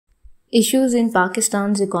Issues in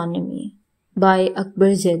Pakistan's Economy by Akbar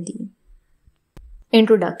Zaidi.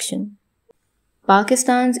 Introduction.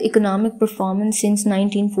 Pakistan's economic performance since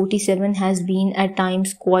 1947 has been at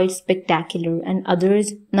times quite spectacular and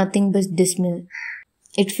others nothing but dismal.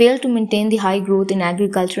 It failed to maintain the high growth in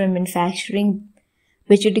agriculture and manufacturing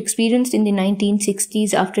which it experienced in the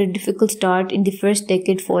 1960s after a difficult start in the first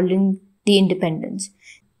decade following the independence.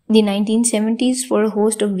 The 1970s, for a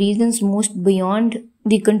host of reasons most beyond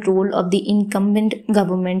the control of the incumbent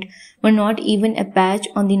government, were not even a patch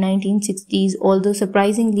on the 1960s, although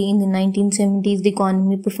surprisingly in the 1970s the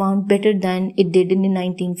economy performed better than it did in the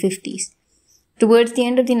 1950s. Towards the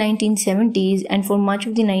end of the 1970s and for much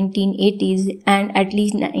of the 1980s and at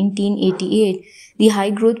least 1988, the high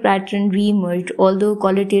growth pattern re-emerged, although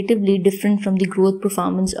qualitatively different from the growth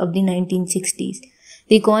performance of the 1960s.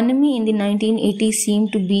 The economy in the 1980s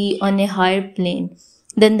seemed to be on a higher plane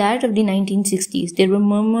than that of the 1960s. There were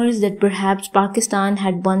murmurs that perhaps Pakistan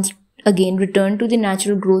had once again returned to the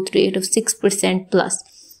natural growth rate of 6% plus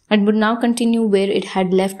and would now continue where it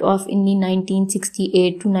had left off in the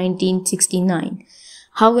 1968 to 1969.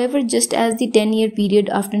 However, just as the 10-year period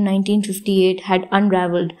after 1958 had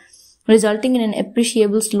unraveled, resulting in an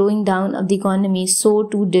appreciable slowing down of the economy, so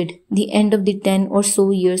too did the end of the 10 or so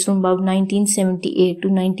years from about 1978 to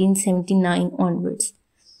 1979 onwards.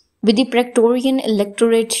 With the Praetorian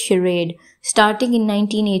electorate charade starting in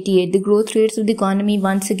 1988, the growth rates of the economy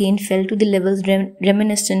once again fell to the levels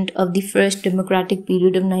reminiscent of the first democratic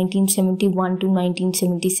period of 1971 to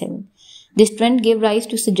 1977. This trend gave rise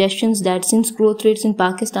to suggestions that since growth rates in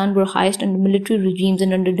Pakistan were highest under military regimes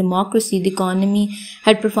and under democracy, the economy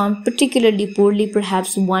had performed particularly poorly.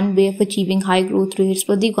 Perhaps one way of achieving high growth rates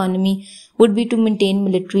for the economy would be to maintain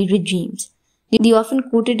military regimes. The often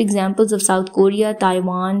quoted examples of South Korea,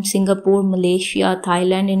 Taiwan, Singapore, Malaysia,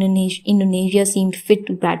 Thailand, and Indonesia seemed fit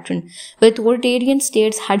to pattern, where authoritarian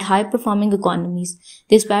states had high-performing economies.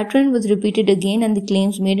 This pattern was repeated again, and the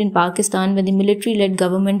claims made in Pakistan when the military-led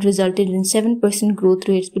government resulted in 7% growth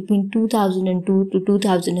rates between 2002 to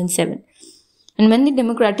 2007. And when the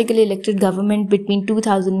democratically elected government between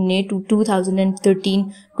 2008 to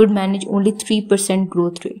 2013 could manage only 3%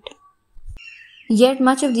 growth rate. Yet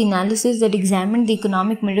much of the analysis that examined the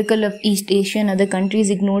economic miracle of East Asia and other countries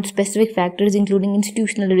ignored specific factors including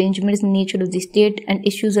institutional arrangements, the nature of the state, and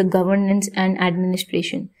issues of governance and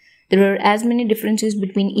administration. There are as many differences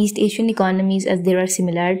between East Asian economies as there are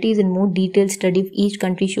similarities, and more detailed study of each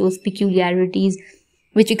country shows peculiarities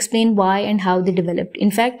which explain why and how they developed.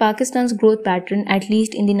 In fact, Pakistan's growth pattern, at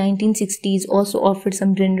least in the 1960s, also offered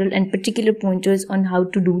some general and particular pointers on how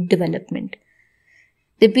to do development.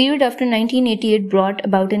 The period after 1988 brought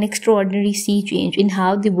about an extraordinary sea change in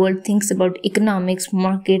how the world thinks about economics,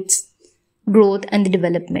 markets, growth, and the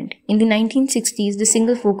development. In the 1960s, the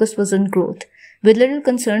single focus was on growth, with little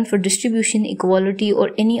concern for distribution, equality,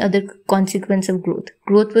 or any other consequence of growth.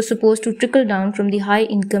 Growth was supposed to trickle down from the high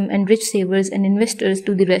income and rich savers and investors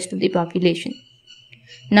to the rest of the population.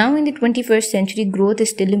 Now in the 21st century, growth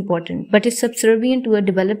is still important, but is subservient to a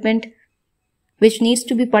development which needs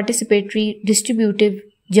to be participatory, distributive,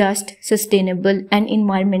 just, sustainable, and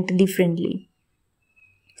environmentally friendly.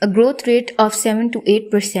 A growth rate of 7 to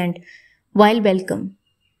 8%, while welcome,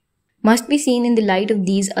 must be seen in the light of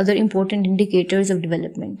these other important indicators of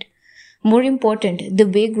development. More important, the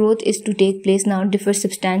way growth is to take place now differs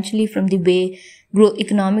substantially from the way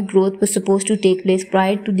economic growth was supposed to take place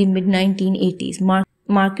prior to the mid-1980s.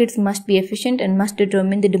 Markets must be efficient and must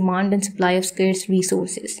determine the demand and supply of scarce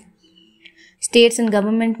resources. States and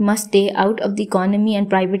government must stay out of the economy, and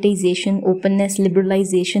privatization, openness,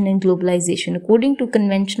 liberalization, and globalization, according to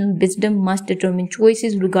conventional wisdom, must determine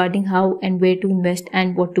choices regarding how and where to invest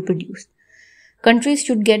and what to produce. Countries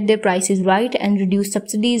should get their prices right and reduce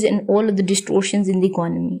subsidies and all of the distortions in the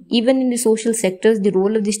economy. Even in the social sectors, the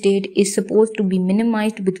role of the state is supposed to be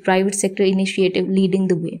minimized, with private sector initiative leading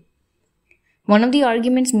the way. One of the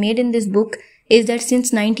arguments made in this book is that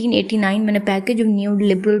since 1989, when a package of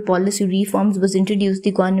neoliberal policy reforms was introduced, the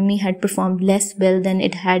economy had performed less well than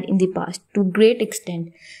it had in the past. To a great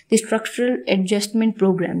extent, the Structural Adjustment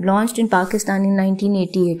Program, launched in Pakistan in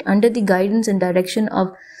 1988 under the guidance and direction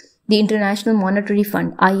of the International Monetary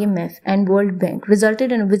Fund, IMF, and World Bank,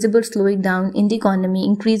 resulted in a visible slowing down in the economy,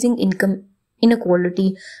 increasing income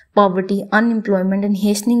inequality, poverty, unemployment, and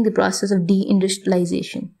hastening the process of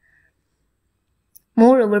deindustrialization.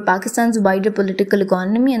 Moreover, Pakistan's wider political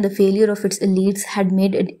economy and the failure of its elites had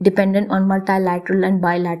made it dependent on multilateral and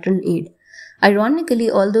bilateral aid. Ironically,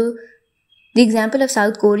 although The example of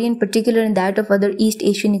South Korea in particular and that of other East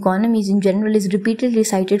Asian economies in general is repeatedly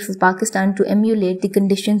cited for Pakistan to emulate the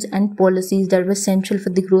conditions and policies that were central for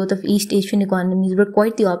the growth of East Asian economies were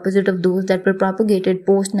quite the opposite of those that were propagated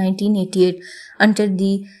post-1988 under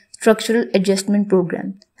the Structural Adjustment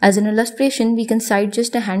Program. As an illustration, we can cite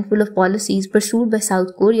just a handful of policies pursued by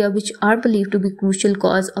South Korea which are believed to be crucial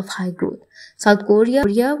cause of high growth. South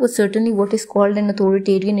Korea was certainly what is called an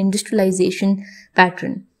authoritarian industrialization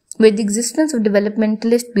pattern, where the existence of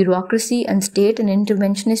developmentalist bureaucracy and state and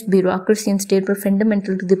interventionist bureaucracy and state were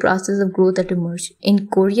fundamental to the process of growth that emerged. In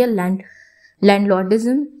Korea,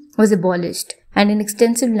 landlordism was abolished and an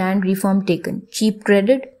extensive land reform taken. Cheap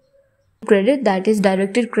credit, that is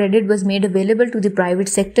directed credit, was made available to the private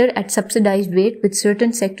sector at subsidized rate, with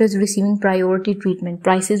certain sectors receiving priority treatment.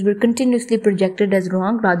 Prices were continuously projected as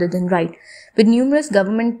wrong rather than right, with numerous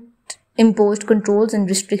government-imposed controls and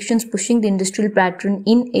restrictions pushing the industrial pattern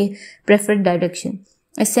in a preferred direction.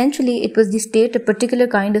 Essentially, it was the state, a particular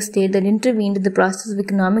kind of state, that intervened in the process of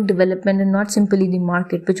economic development and not simply the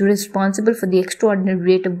market, which was responsible for the extraordinary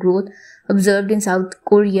rate of growth observed in South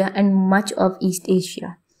Korea and much of East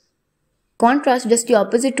Asia. Contrast, just the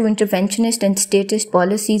opposite to interventionist and statist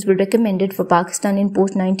policies were recommended for Pakistan in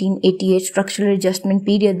post-1988 structural adjustment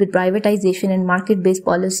period, with privatization and market-based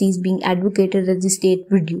policies being advocated as the state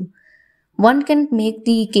would do. One can make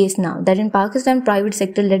the case now that in Pakistan, private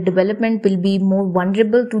sector-led development will be more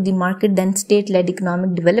vulnerable to the market than state-led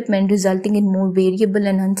economic development, resulting in more variable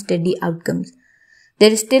and unsteady outcomes. There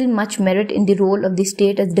is still much merit in the role of the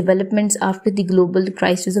state, as developments after the global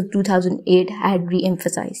crisis of 2008 had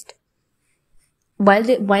re-emphasized.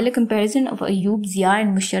 While a comparison of Ayub, Zia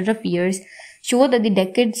and Musharraf years show that the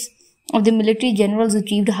decades of the military generals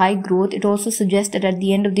achieved high growth, it also suggests that at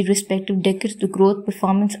the end of the respective decades, the growth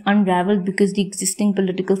performance unraveled because the existing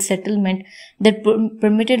political settlement that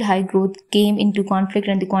permitted high growth came into conflict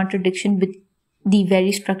and the contradiction with the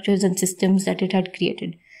very structures and systems that it had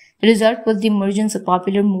created. The result was the emergence of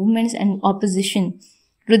popular movements and opposition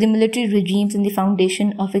to the military regimes and the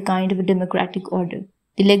foundation of a kind of a democratic order.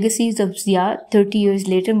 The legacies of Zia 30 years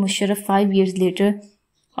later, Musharraf 5 years later,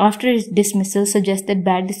 after his dismissal, suggest that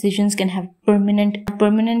bad decisions can have permanent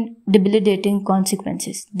debilitating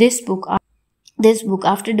consequences. This book,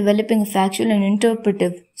 after developing a factual and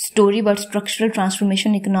interpretive story about structural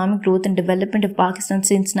transformation, economic growth and development of Pakistan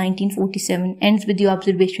since 1947, ends with the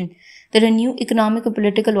observation that a new economic and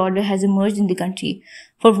political order has emerged in the country.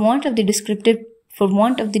 For want of the descriptive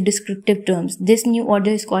terms, this new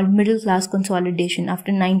order is called middle-class consolidation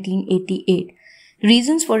after 1988.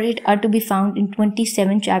 Reasons for it are to be found in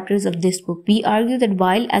 27 chapters of this book. We argue that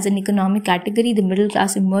while as an economic category the middle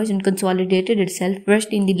class emerged and consolidated itself first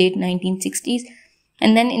in the late 1960s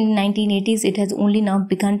and then in the 1980s, it has only now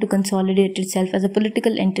begun to consolidate itself as a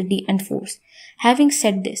political entity and force. Having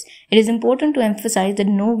said this, it is important to emphasize that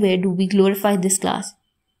nowhere do we glorify this class.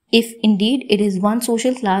 If indeed it is one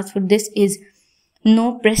social class, for this is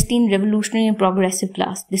no pristine, revolutionary and progressive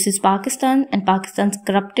class. This is Pakistan and Pakistan's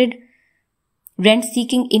corrupted,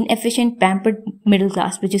 rent-seeking, inefficient, pampered middle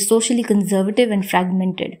class, which is socially conservative and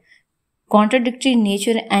fragmented, contradictory in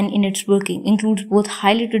nature and in its working, includes both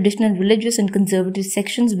highly traditional religious and conservative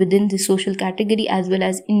sections within the social category as well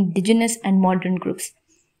as indigenous and modern groups.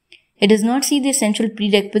 It does not see the essential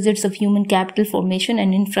prerequisites of human capital formation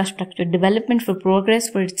and infrastructure development for progress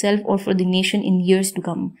for itself or for the nation in years to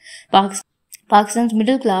come. Pakistan's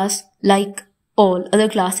middle class, like all other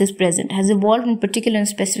classes present, has evolved in particular and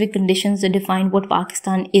specific conditions that define what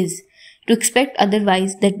Pakistan is. To expect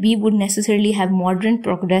otherwise, that we would necessarily have modern,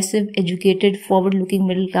 progressive, educated, forward-looking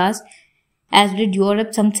middle class, as did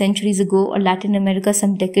Europe some centuries ago or Latin America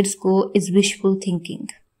some decades ago, is wishful thinking.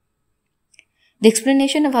 The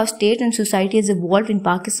explanation of how state and society has evolved in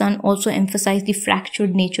Pakistan also emphasized the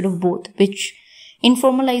fractured nature of both, which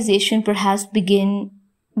informalization perhaps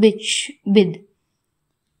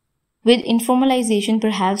with informalization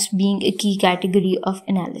perhaps being a key category of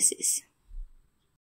analysis.